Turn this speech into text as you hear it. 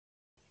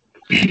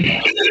Hello,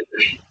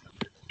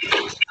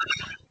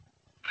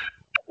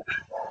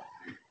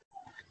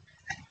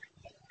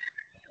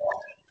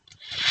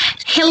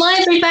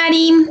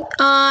 everybody.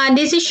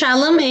 This is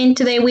Shalom, and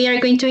today we are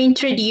going to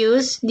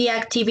introduce the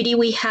activity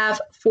we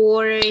have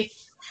for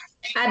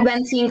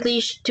Advanced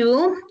English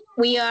 2.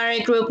 We are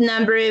group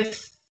number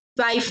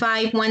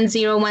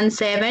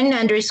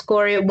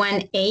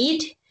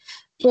 551017_18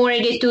 for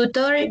the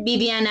tutor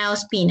Viviana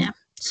Ospina.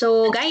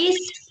 So, guys,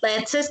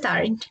 let's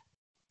start.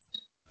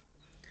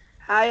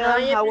 Hi,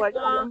 Hi, how are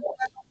everyone. you?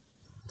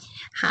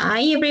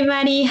 Hi,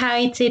 everybody. How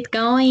is it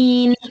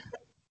going?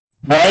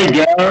 Hi,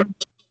 girl.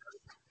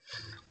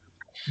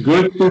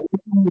 Good to see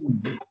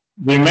you.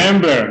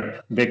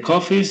 Remember, the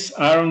coffees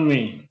are on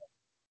me.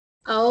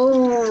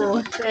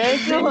 Oh,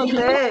 Thank you,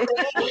 Jose.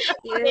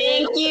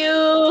 thank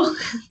you.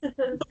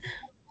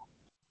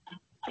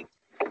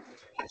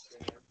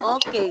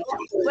 Okay,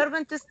 we're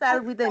going to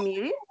start with the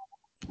meeting.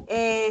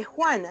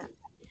 Juana,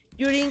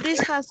 your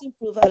English has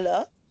improved a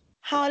lot.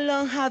 How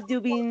long have you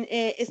been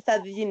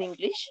studying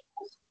English?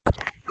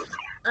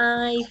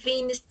 I've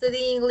been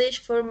studying English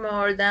for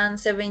more than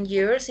 7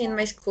 years in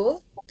my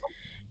school.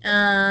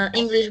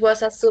 English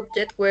was a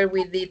subject where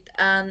we did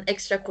an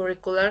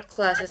extracurricular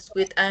classes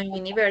with a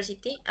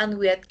university and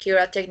we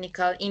acquired a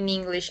technical in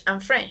English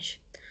and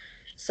French.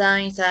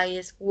 Since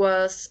I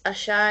was a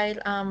child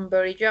and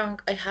very young,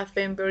 I have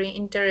been very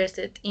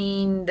interested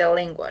in the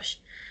language.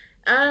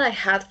 And I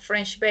had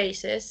French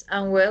bases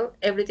and well,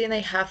 everything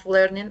I have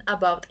learning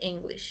about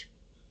English.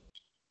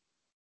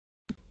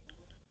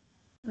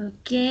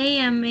 Okay,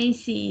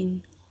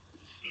 amazing.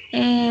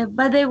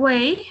 By the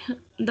way,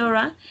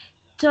 Dora,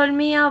 told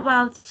me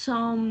about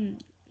some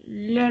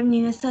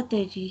learning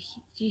strategy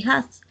she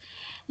has.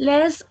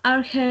 Let's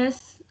ask her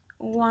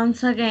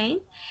once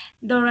again.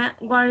 Dora,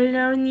 what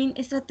learning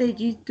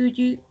strategies do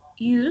you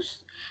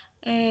use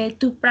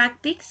to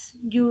practice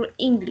your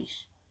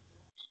English?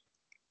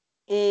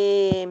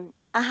 I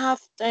have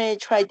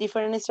tried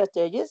different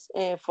strategies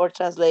for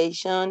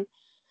translation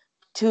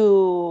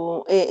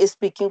to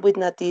speaking with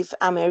Native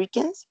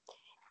Americans.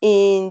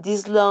 In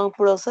this long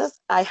process,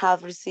 I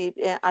have received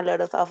a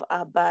lot of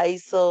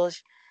advice,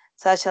 such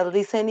as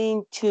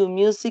listening to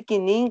music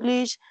in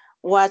English,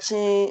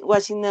 watching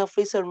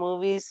Netflix or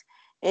movies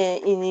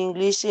in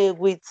English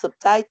with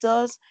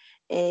subtitles.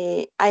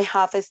 I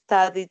have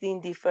studied in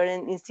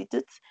different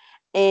institutes,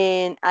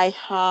 and I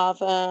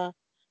have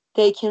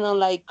taken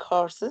online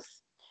courses.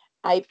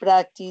 I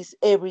practice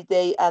every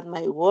day at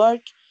my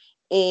work.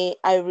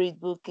 I read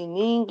book in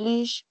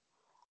English.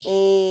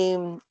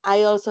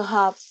 I also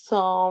have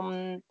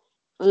some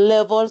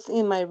levels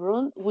in my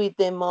room with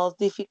the most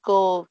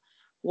difficult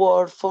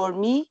word for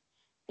me.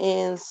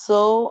 And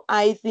so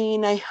I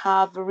think I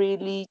have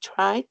really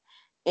tried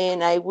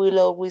and I will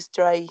always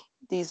try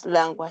this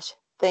language.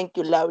 Thank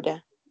you,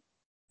 Laura.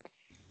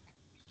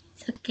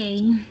 It's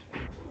okay.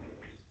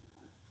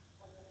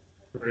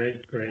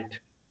 Great.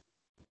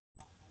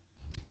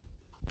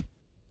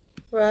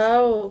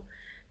 Wow,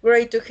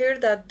 great to hear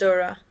that,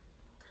 Dora.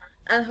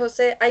 And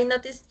Jose, I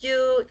noticed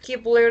you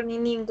keep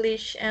learning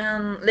English,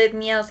 and let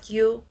me ask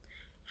you,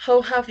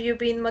 how have you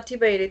been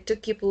motivated to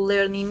keep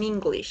learning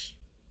English?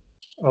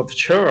 Of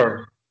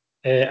sure.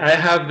 I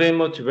have been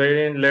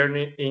motivated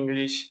learning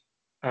English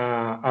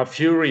a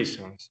few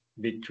reasons.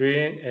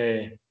 Between,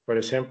 for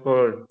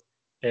example,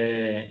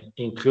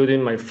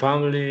 including my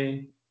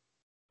family,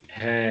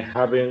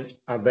 having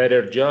a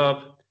better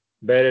job,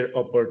 better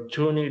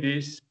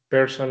opportunities,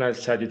 personal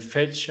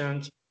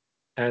satisfaction,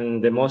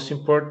 and the most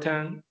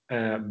important,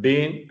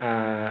 being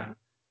a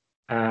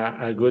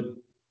good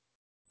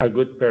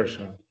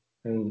person.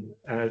 And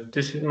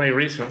this is my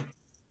reason,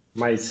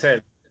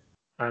 myself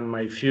and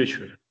my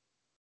future,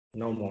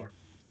 no more.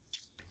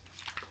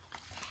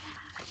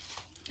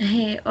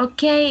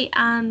 Okay,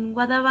 and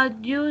what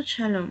about you,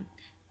 Shalom?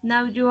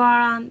 Now you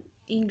are an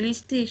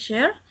English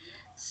teacher,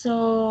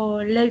 so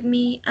let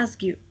me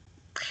ask you,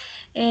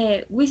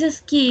 which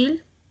skill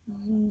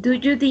do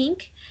you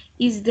think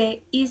is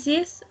the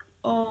easiest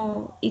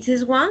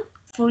one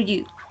for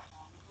you?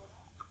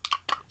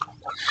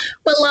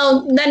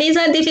 Well, that is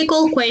a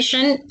difficult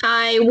question.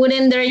 I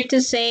wouldn't dare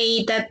to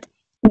say that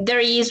there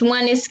is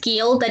one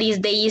skill that is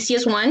the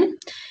easiest one.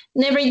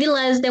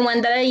 Nevertheless, the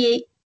one that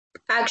I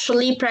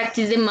actually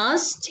practice the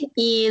most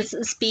is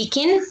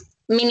speaking,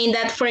 meaning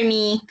that for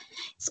me,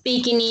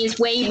 speaking is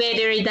way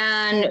better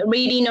than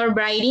reading or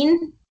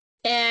writing.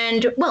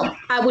 And well,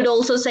 I would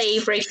also say,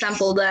 for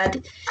example, that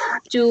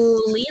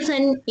to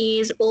listen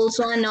is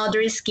also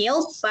another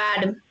skill,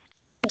 but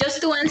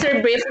just to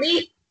answer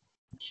briefly,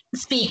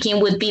 speaking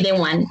would be the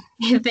one.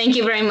 Thank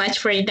you very much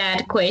for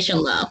that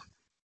question, Lo.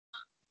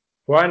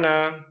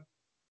 Juana,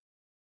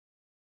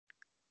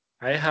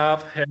 I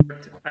have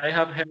heard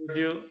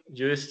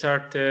you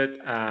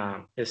started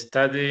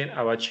studying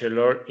a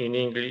bachelor in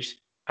English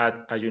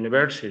at a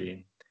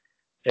university.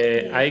 I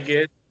Yes.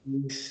 guess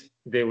it's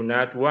the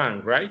UNAT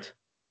one, right?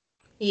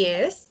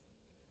 Yes.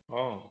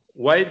 Oh,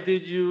 why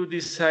did you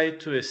decide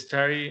to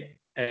study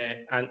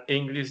an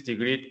English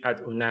degree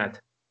at UNAT?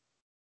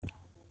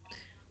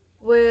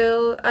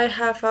 Well, I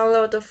have a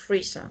lot of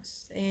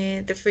reasons.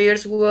 The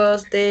first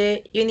was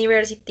the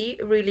university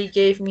really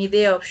gave me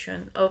the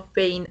option of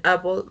being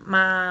able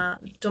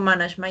to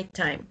manage my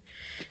time,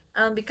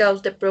 and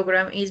because the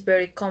program is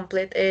very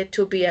complete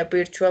to be a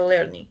virtual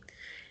learning.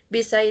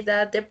 Besides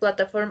that, the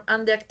platform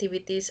and the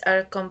activities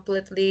are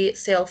completely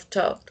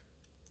self-taught,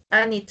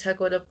 and it's a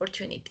good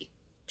opportunity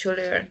to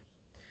learn.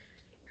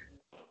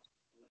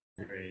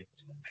 Great.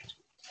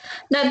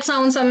 That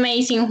sounds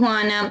amazing,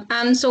 Juana.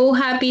 I'm so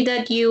happy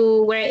that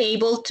you were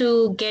able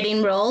to get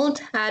enrolled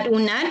at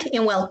UNAT.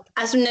 And well,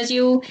 as soon as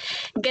you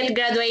get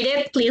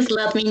graduated, please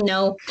let me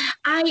know.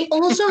 I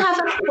also have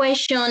a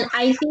question.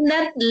 I think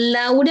that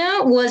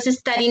Laura was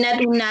studying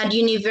at UNAT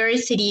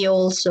University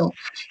also.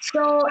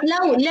 So,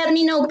 Lau, let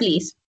me know,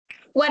 please.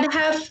 What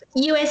have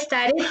you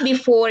studied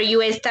before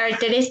you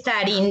started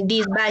studying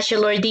this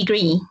bachelor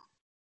degree?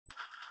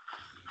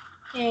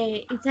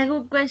 It's a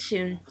good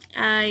question.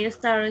 I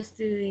started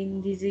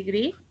studying this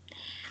degree.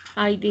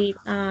 I did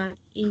an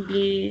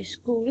English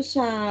course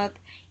at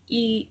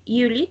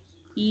ILUT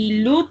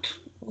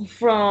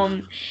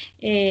from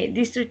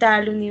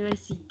Distrital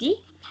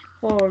University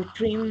for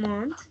 3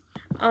 months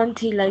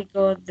until I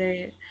got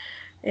the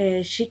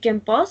chicken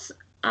pox,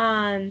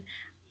 and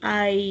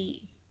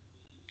I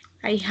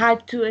I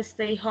had to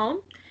stay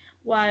home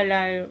while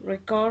I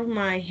recovered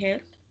my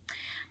health.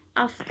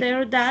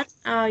 After that,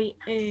 I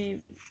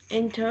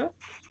entered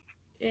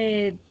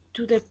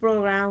to the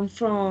program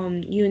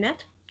from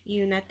UNET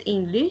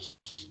English,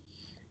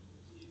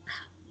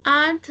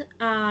 and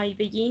I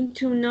began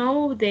to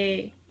know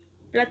the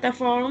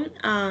platform,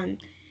 and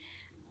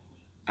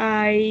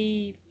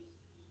I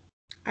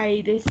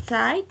I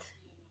decide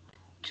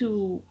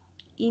to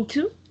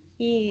into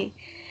in,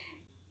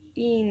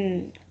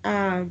 in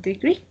a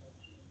degree.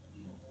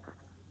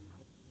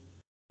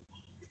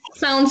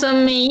 Sounds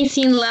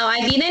amazing, Lau.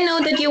 I didn't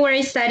know that you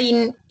were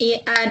studying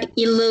at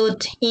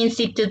Ilut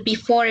Institute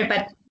before,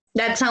 but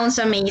that sounds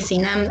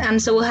amazing. I'm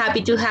so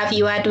happy to have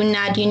you at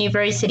UNAT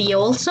University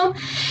also.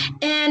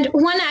 And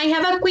one, I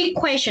have a quick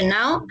question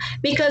now,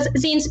 because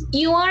since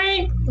you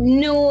are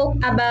new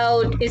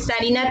about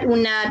studying at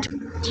UNAT,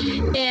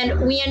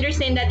 and we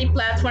understand that the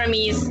platform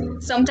is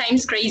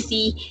sometimes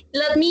crazy,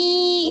 let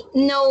me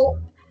know,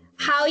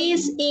 how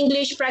is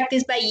English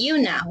practiced by you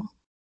now?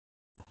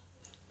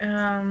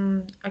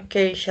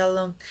 Okay,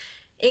 Shalom.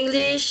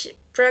 English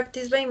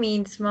practice by me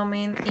in this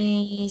moment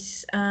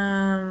is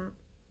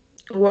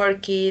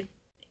working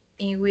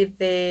with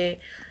the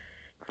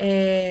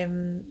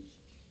um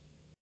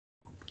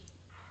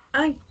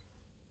I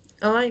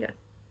oh my god.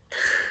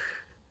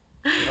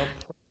 No.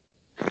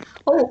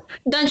 Oh,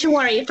 don't you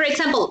worry. For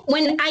example,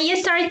 when I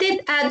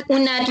started at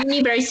UNAT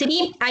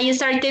University, I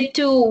started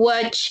to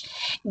watch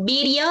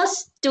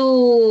videos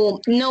to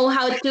know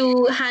how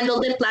to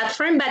handle the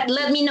platform. But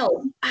let me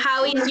know,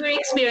 how is your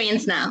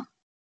experience now?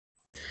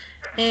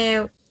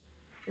 Uh,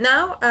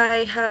 Now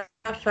I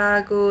have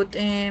a good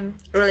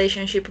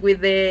relationship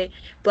with the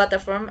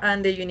platform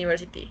and the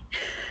university.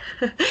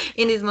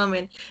 In this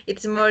moment,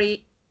 it's more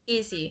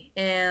easy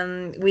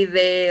and with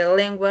the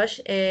language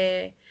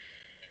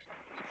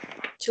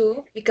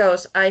too,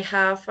 because I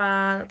have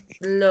a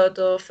lot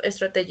of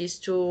strategies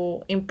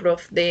to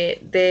improve the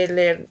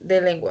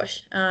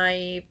language.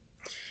 I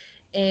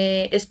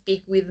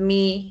speak with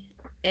me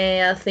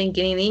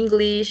thinking in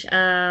English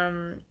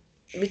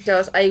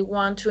because I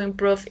want to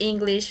improve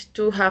English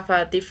to have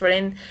a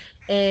different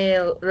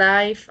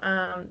life,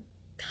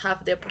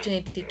 have the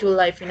opportunity to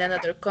live in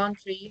another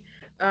country.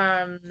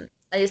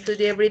 I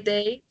study every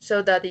day,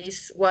 so that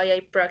is why I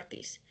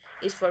practice.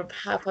 Is for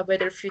have a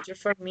better future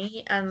for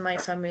me and my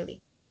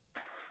family.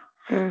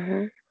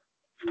 Mhm.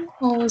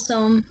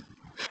 Awesome.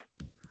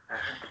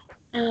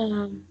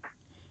 Um,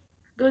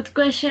 Good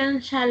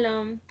question,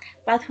 Shalom.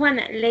 But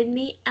Juana, let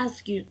me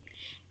ask you,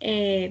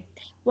 uh,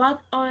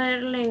 what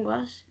other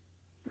language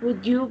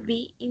would you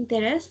be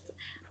interested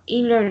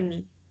in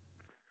learning?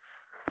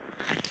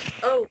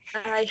 Oh,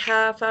 I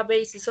have a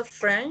basis of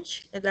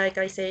French, like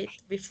I said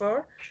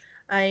before.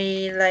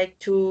 I like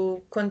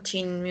to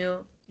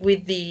continue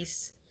with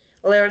this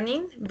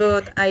learning,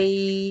 but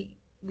I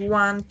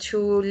want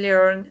to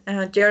learn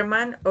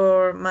German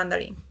or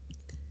Mandarin.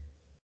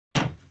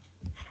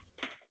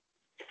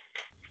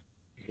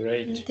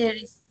 Great.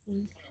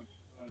 Interesting.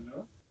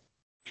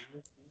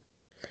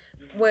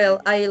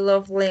 Well, I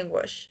love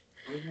language.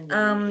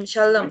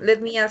 Shalom,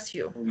 let me ask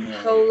you,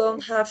 how long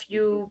have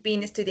you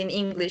been studying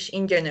English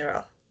in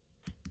general?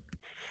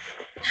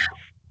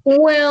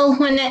 Well,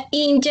 when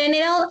in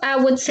general, I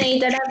would say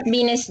that I've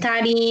been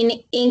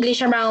studying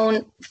English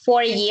around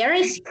 4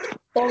 years,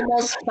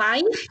 almost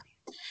five.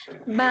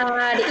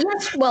 But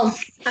yes, well,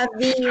 I've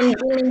been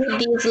dealing with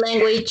this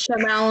language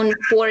around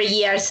 4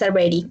 years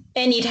already,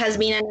 and it has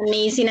been an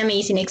amazing,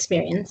 amazing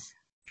experience.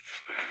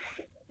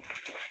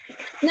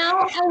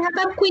 Now, I have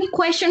a quick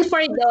question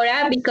for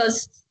Dora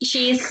because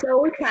she is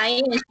so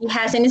shy and she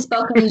hasn't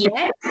spoken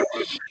yet.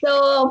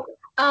 So,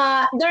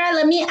 Dora,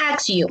 let me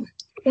ask you,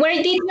 where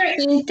did your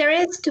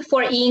interest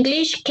for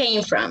English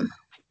came from?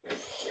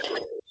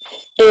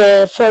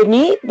 For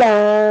me,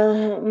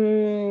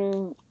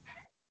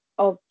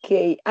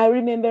 okay, I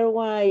remember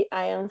why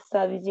I am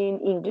studying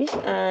English,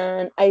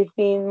 and I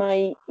think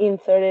my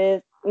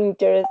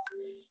interest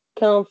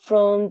come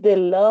from the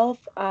love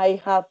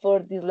I have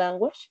for this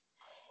language.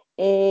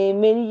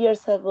 Many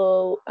years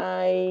ago,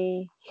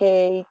 I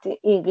hate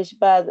English,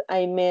 but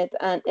I met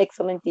an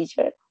excellent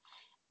teacher,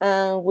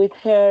 and with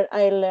her,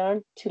 I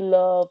learned to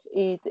love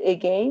it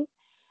again.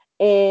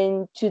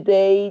 And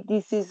today,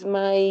 this is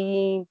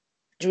my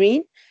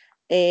dream.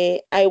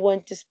 I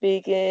want to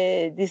speak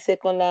the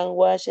second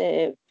language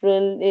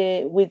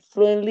with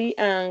fluently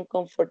and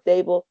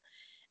comfortable.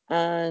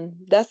 And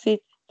that's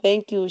it.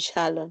 Thank you,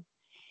 Shalom.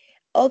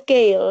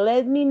 Okay,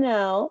 let me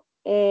know.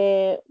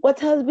 What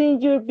has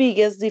been your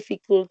biggest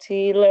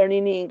difficulty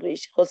learning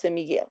English, Jose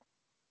Miguel?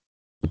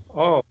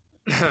 Oh,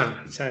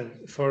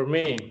 for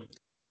me,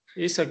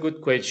 it's a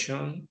good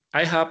question.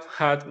 I have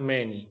had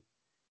many,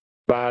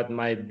 but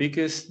my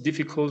biggest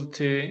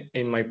difficulty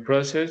in my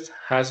process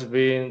has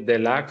been the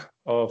lack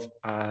of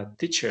a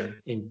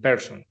teacher in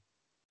person.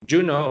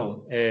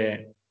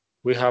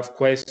 We have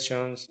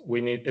questions,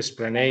 we need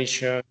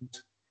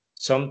explanations,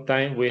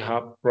 sometimes we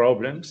have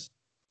problems.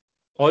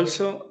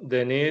 Also,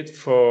 the need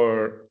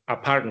for a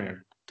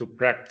partner to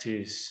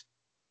practice,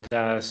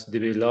 thus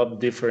develop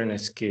different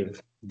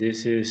skills.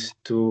 This is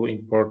two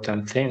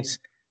important things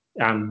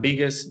and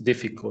biggest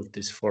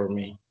difficulties for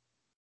me.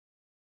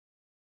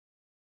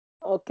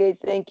 Okay,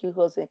 thank you,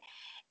 Jose.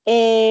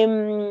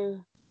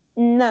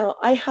 Now,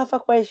 I have a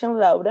question,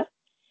 Laura.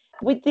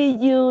 Why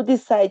did you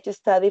decide to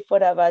study for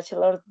a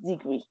bachelor's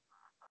degree?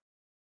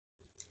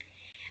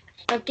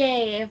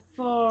 Okay,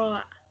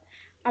 for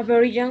a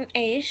very young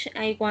age,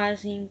 I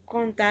was in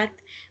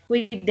contact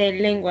with the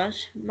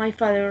language. My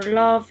father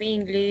loved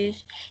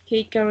English.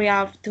 He carried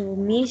out to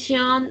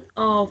mission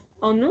of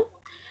ONU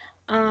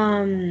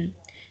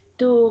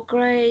to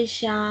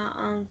Croatia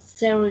and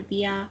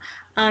Serbia,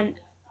 and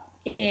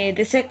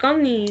the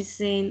second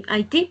is in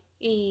IT.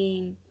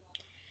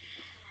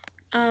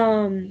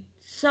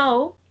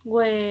 So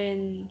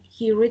when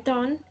he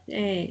returned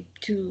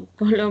to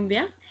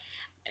Colombia,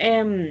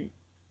 um,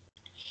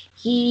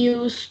 he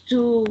used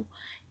to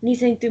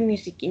listen to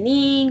music in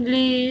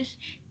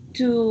English,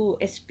 to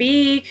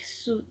speak,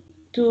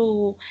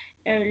 to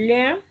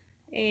learn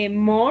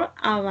more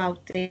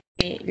about the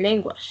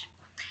language.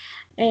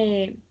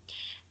 Uh,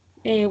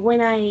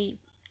 when I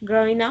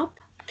growing up,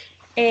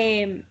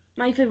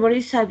 my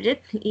favorite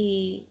subject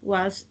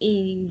was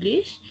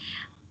English,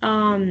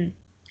 um,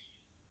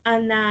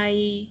 and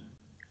I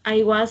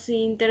was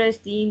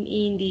interested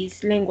in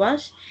this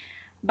language,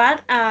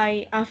 but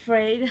I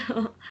afraid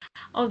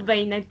of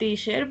being a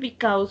teacher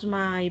because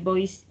my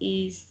voice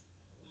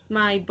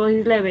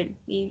level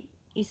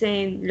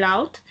isn't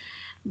loud.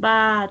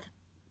 But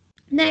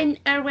then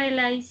I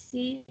realized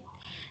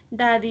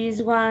that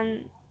is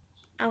one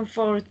and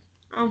for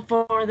and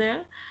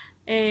further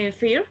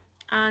fear,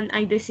 and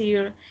I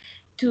desire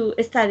to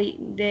study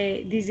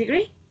this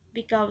degree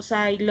because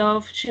I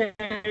love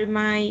sharing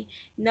my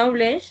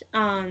knowledge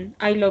and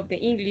I love the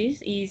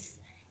English is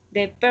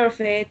the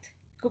perfect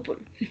couple.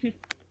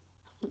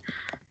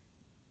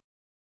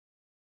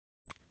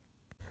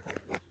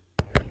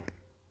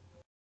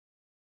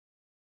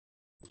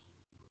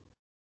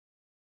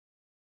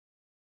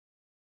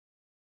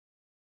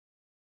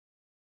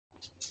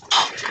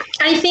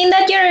 I think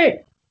that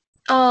your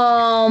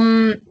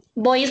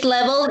voice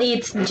level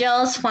it's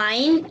just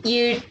fine.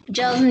 You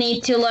just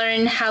need to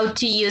learn how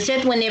to use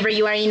it whenever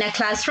you are in a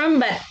classroom.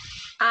 But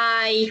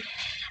I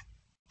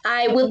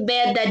I would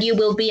bet that you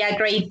will be a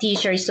great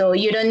teacher, so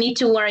you don't need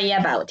to worry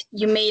about.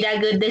 You made a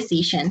good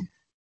decision.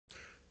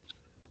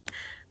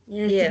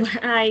 Yes, Yes.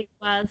 I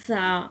was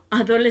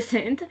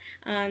adolescent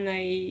and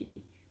I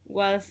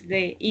was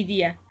the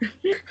idiot.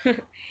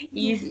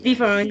 It's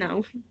different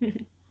now.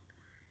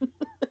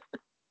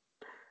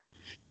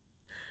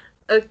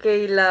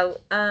 Okay, Lau,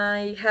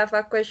 I have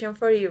a question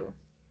for you.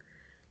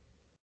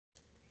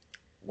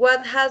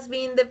 What has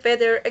been the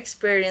better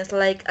experience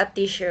like a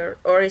teacher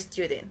or a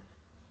student?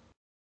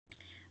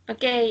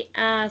 Okay,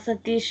 as a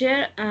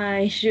teacher,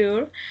 I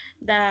sure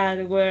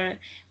that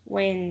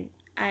when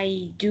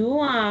I do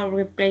a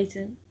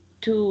replacement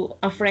to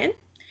a friend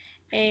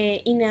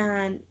in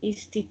an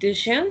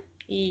institution,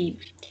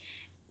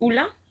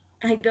 ULA.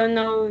 I don't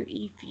know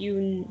if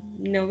you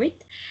know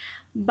it,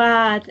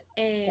 but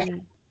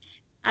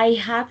I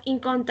have in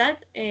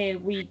contact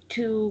with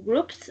two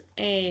groups,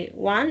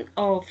 one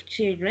of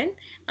children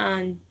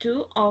and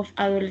two of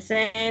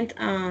adolescent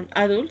and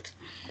adults,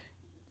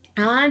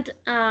 and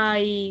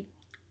I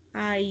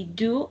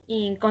do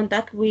in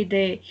contact with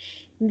the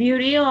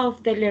beauty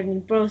of the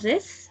learning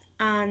process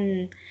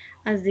and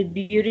as the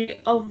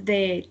beauty of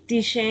the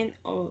teaching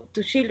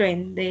to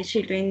children. The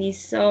children is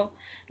so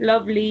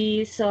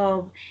lovely,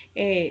 so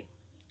uh,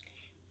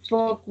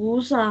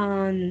 focused,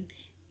 and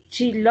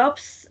she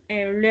loves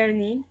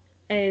learning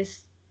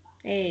as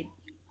uh,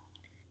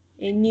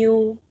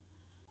 new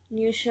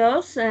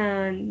shows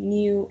and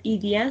new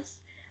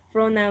ideas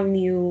from a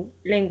new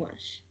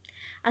language.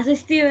 as a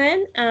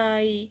student,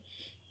 I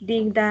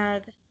think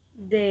that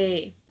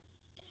the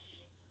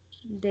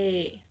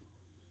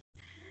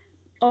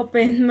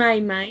opened my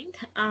mind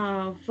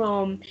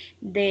from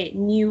the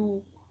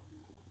new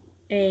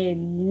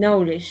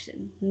knowledge,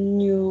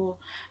 new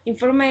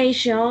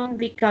information,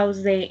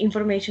 because the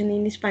information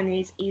in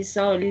Spanish is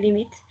so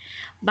limited,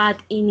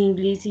 but in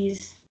English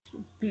is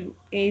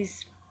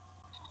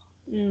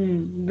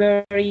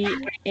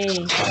very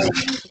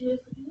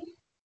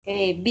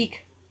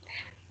big.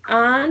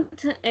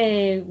 And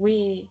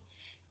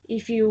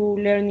if you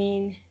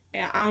learning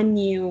a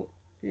new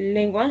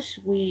language,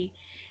 we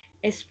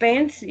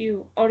expand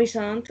your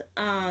horizon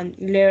and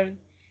learn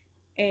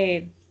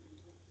uh,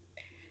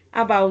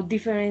 about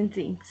different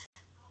things.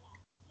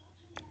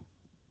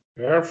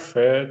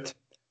 Perfect.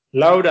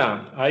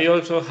 Laura, I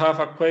also have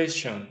a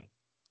question.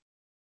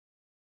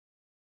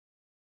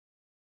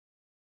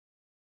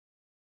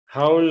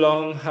 How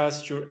long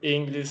has your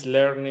English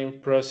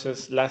learning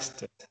process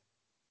lasted?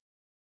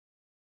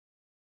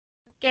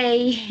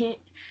 Okay,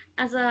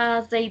 as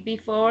I said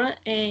before,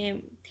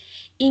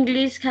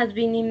 English has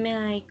been in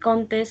my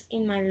contest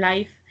in my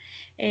life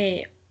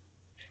uh,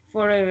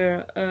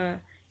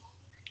 forever,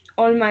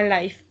 all my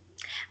life.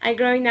 I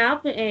growing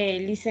up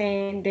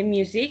listen the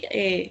music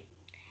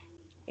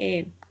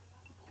uh,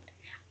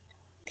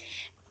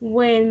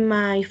 when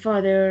my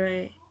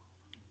father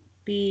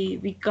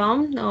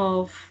become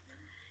of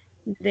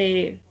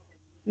the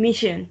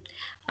mission,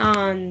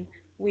 and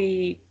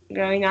we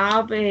growing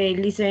up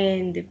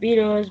listen the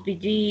Beatles,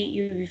 BG,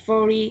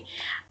 UB40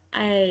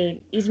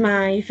 is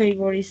my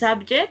favorite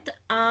subject,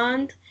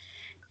 and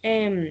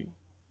um,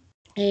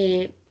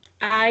 uh,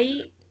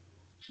 I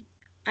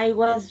I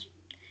was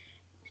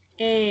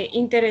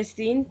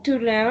interested to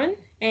learn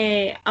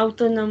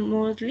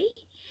autonomously.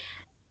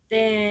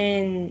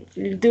 Then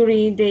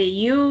during the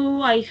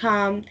year, I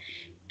have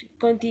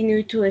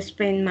continue to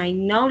expand my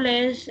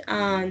knowledge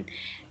and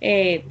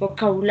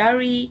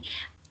vocabulary,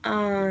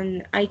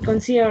 and I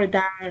consider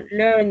that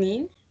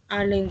learning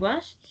a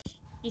language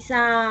is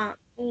a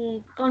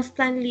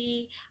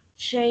constantly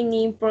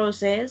changing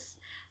process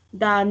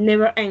that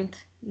never ends.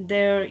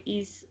 There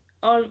is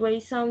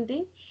always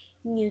something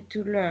new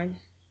to learn.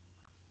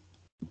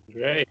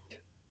 Great,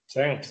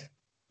 thanks.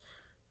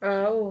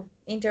 Oh,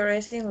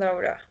 interesting,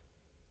 Laura.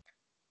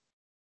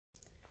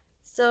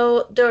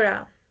 So,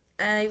 Dora,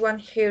 I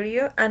want to hear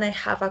you and I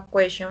have a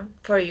question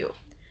for you.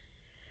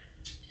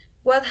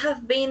 What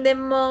have been the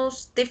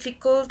most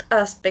difficult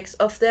aspects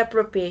of the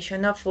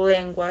appropriation of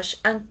language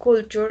and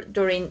culture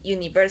during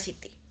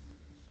university?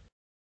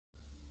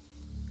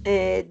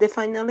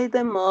 Definitely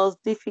the most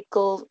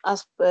difficult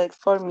aspect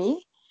for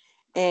me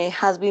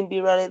has been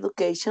viral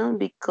education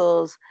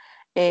because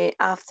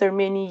after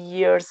many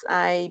years,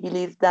 I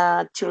believe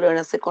that to learn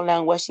a second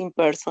language in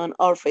person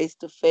or face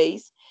to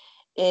face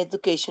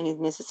education is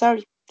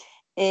necessary.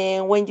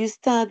 And when you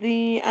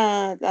study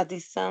at a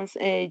distance,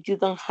 you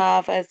don't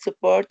have a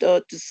support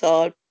or to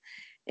solve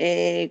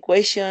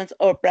questions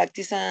or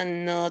practice,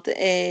 and not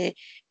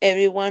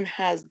everyone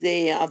has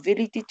the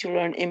ability to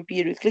learn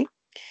empirically.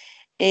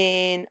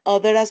 And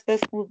other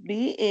aspects would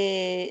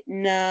be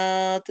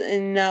not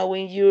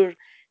knowing your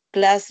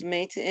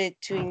classmates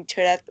to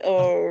interact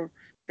or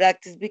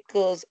practice,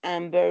 because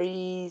I'm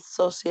very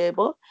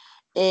sociable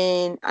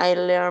and I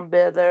learn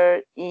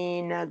better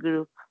in a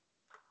group.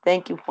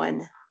 Thank you,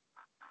 Juan.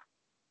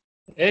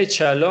 Hey,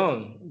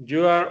 Shalom,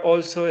 you are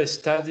also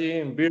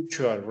studying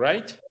virtual,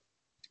 right?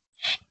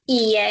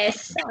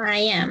 Yes, I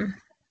am.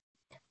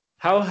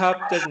 How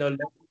have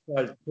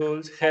technological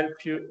tools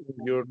helped you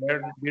in your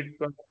learning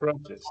virtual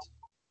process?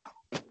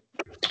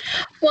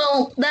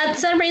 Well,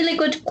 that's a really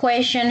good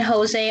question,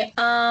 Jose.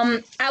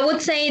 I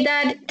would say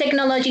that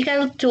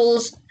technological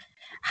tools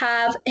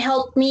have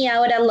helped me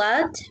out a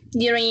lot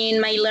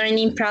during my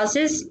learning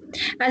process.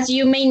 As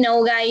you may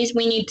know, guys,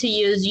 we need to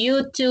use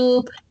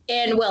YouTube,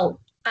 and well,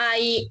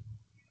 I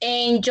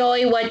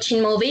enjoy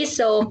watching movies,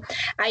 so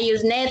I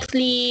use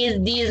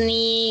Netflix,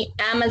 Disney,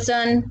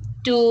 Amazon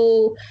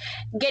to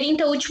get in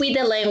touch with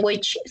the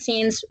language,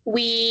 since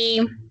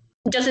we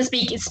just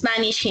speak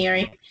Spanish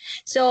here.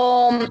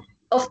 So,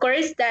 of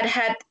course, that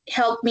had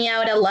helped me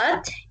out a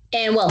lot.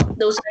 And well,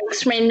 those are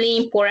extremely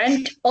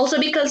important. Also,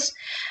 because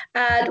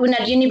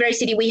at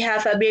university we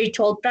have a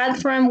virtual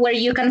platform where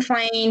you can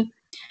find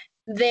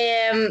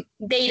the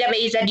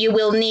database that you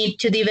will need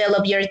to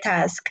develop your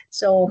task.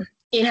 So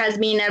it has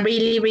been a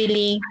really,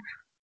 really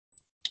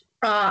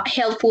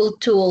helpful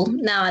tool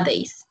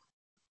nowadays.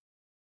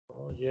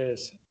 Oh,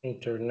 yes,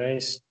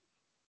 internet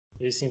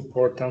is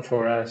important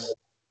for us.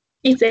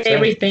 It's Thanks.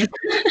 everything.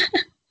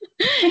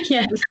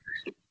 Yes.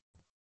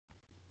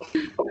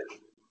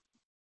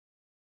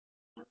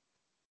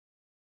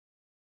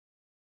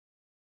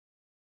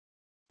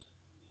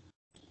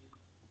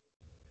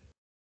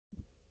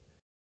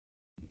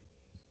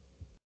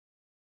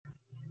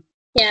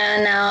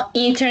 Yeah, now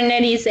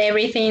internet is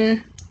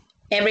everything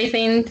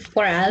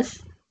for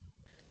us.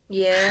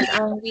 Yes,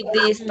 and with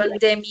this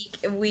pandemic,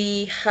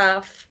 we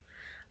have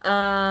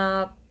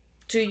uh,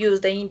 to use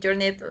the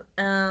internet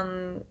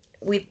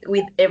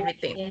with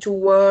everything, to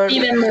work,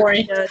 Even to more.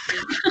 study,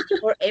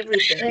 for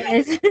everything.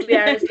 Yes. We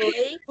are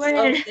slaves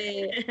Well,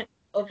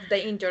 of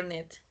the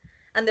internet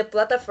and the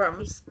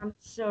platforms. I'm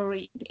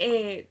sorry.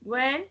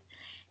 Well,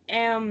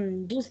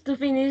 just to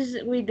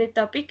finish with the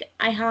topic,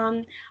 I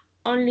have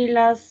only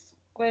last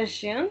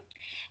question.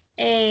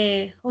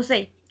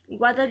 Jose,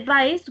 what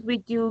advice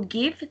would you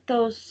give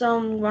to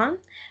someone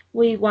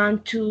we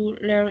want to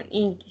learn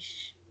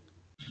English?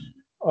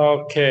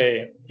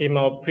 Okay, in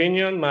my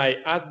opinion, my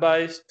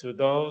advice to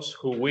those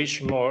who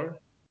wish more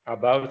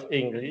about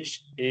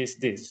English is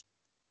this.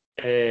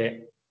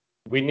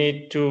 We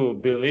need to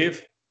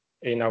believe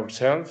in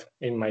ourselves,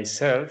 in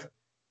myself.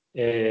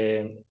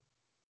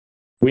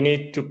 We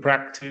need to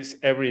practice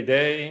every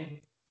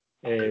day.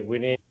 We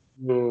need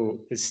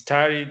to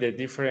study the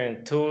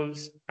different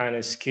tools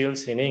and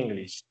skills in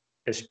English,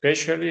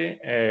 especially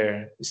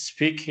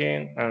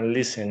speaking and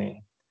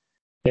listening.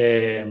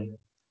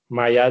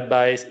 My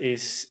advice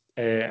is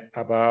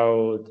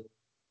about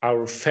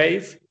our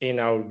faith in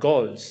our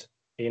goals,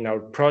 in our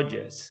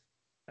projects,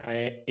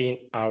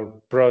 in our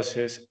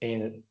process,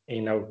 in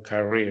our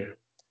career.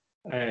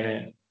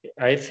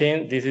 I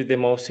think this is the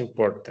most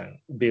important,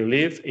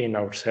 believe in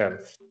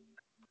ourselves.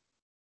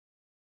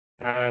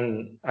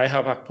 And I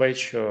have a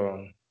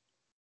question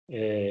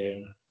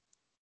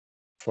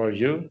for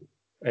you.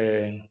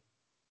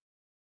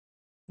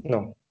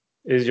 No,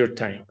 it's your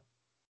time.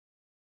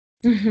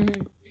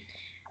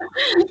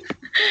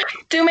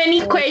 Too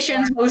many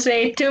questions,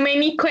 Jose. Too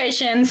many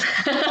questions.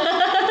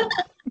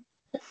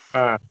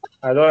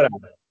 Adora,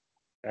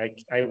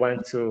 I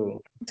want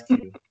to ask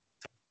you.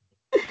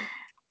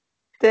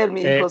 Tell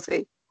me,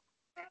 Jose.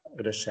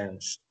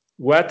 Sense.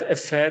 What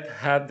effect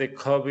had the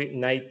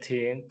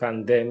COVID-19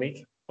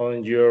 pandemic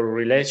on your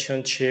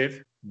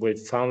relationship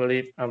with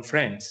family and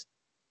friends?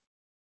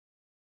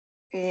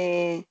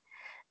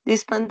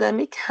 This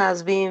pandemic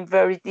has been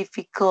very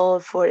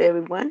difficult for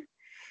everyone.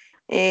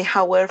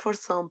 However, for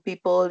some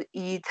people,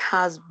 it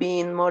has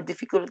been more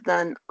difficult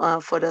than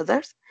for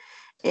others.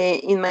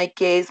 In my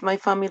case, my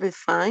family is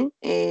fine.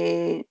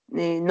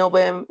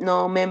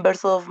 No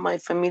members of my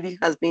family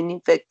has been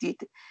infected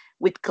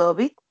with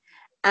COVID,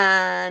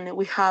 and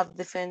we have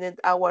defended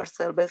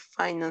ourselves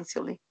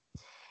financially.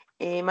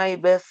 My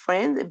best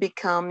friend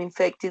became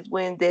infected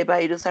when the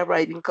virus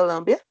arrived in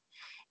Colombia.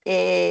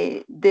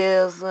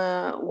 These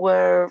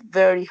were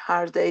very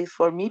hard days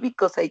for me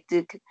because I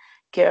took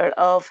care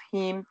of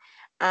him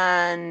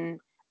and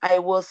I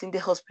was in the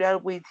hospital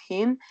with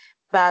him,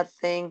 but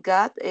thank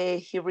God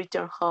he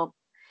returned home.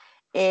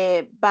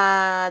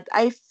 But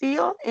I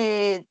feel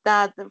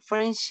that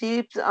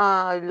friendships,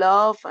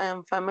 love,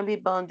 and family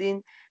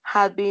bonding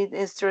have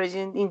been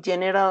strengthened in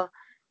general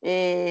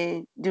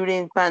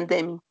during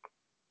pandemic.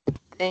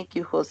 Thank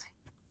you, Jose.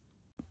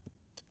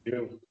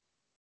 You.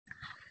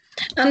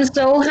 I'm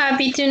so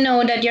happy to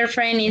know that your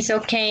friend is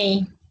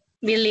okay.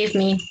 Believe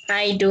me,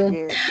 I do.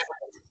 Yes.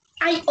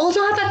 I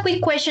also have a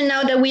quick question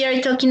now that we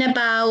are talking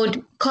about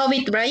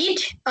COVID, right?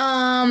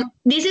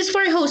 This is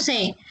for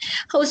Jose.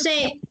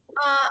 Jose,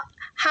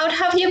 how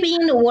have you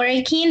been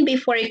working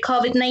before a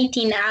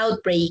COVID-19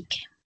 outbreak?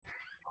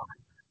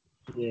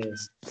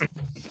 Yes.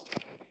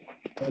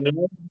 I'm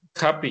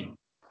happy.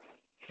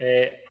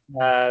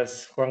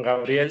 As Juan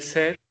Gabriel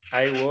said,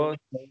 I was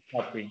so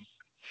happy.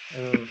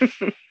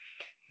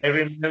 I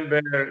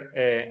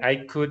remember I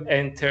could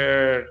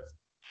enter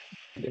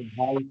the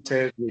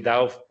houses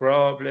without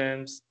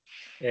problems.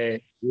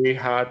 We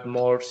had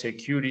more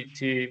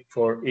security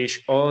for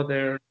each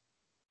other.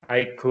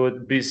 I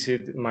could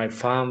visit my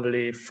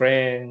family,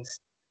 friends,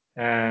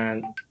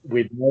 and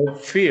with no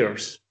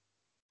fears.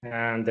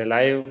 And the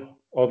life,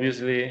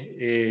 obviously,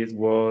 it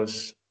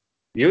was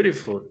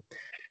beautiful.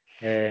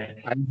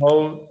 I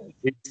hope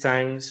these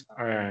times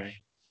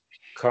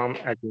come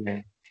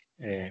again.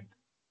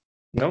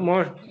 No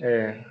more.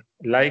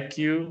 Like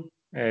you,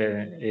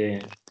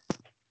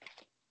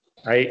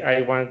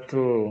 I want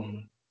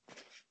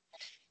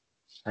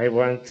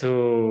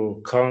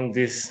to come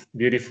these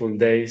beautiful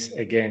days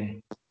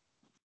again.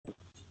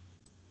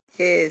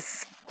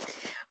 Yes.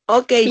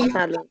 Okay,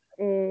 Shalom.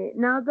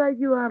 Now that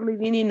you are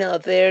living in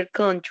another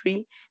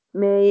country,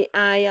 may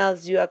I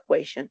ask you a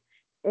question?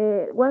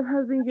 What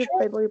has been your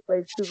favorite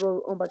place to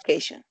go on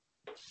vacation?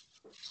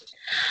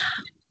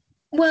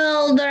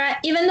 Well,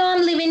 even though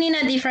I'm living in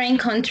a different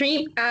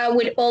country, I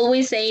would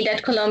always say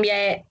that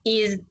Colombia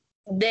is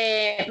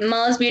the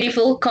most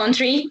beautiful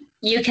country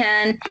you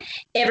can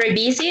ever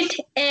visit,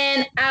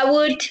 and I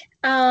would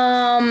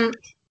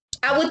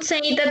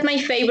say that my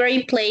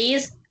favorite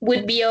place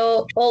would be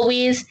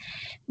always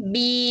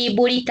be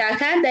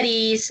Buritaca, that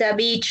is a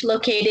beach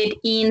located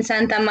in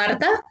Santa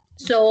Marta.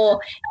 So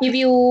if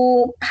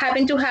you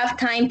happen to have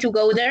time to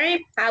go there,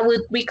 I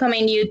would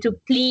recommend you to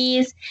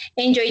please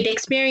enjoy the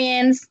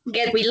experience,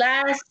 get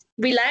relaxed,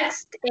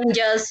 and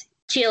just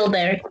chill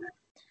there.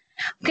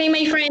 Okay,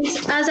 my friends,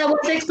 as I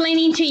was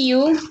explaining to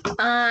you,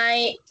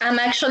 I am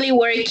actually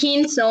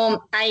working,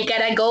 so I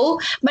gotta go.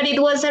 But it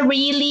was a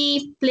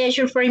really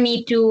pleasure for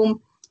me to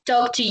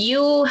talk to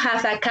you,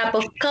 have a cup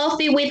of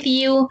coffee with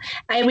you.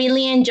 I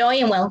really enjoy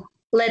and well,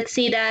 let's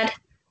see that.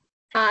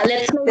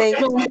 Let's make Thank,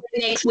 room for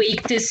next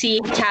week to see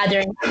each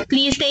other.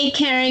 Please take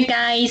care,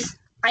 guys.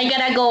 I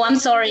gotta go. I'm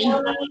sorry.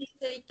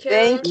 Take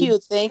care.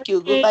 thank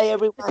you. Goodbye,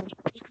 everyone.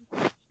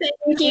 Thank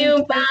Thank you.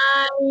 you. Bye.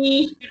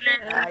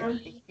 Bye. Bye.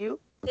 Thank you.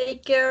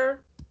 Take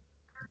care.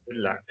 Good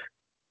luck.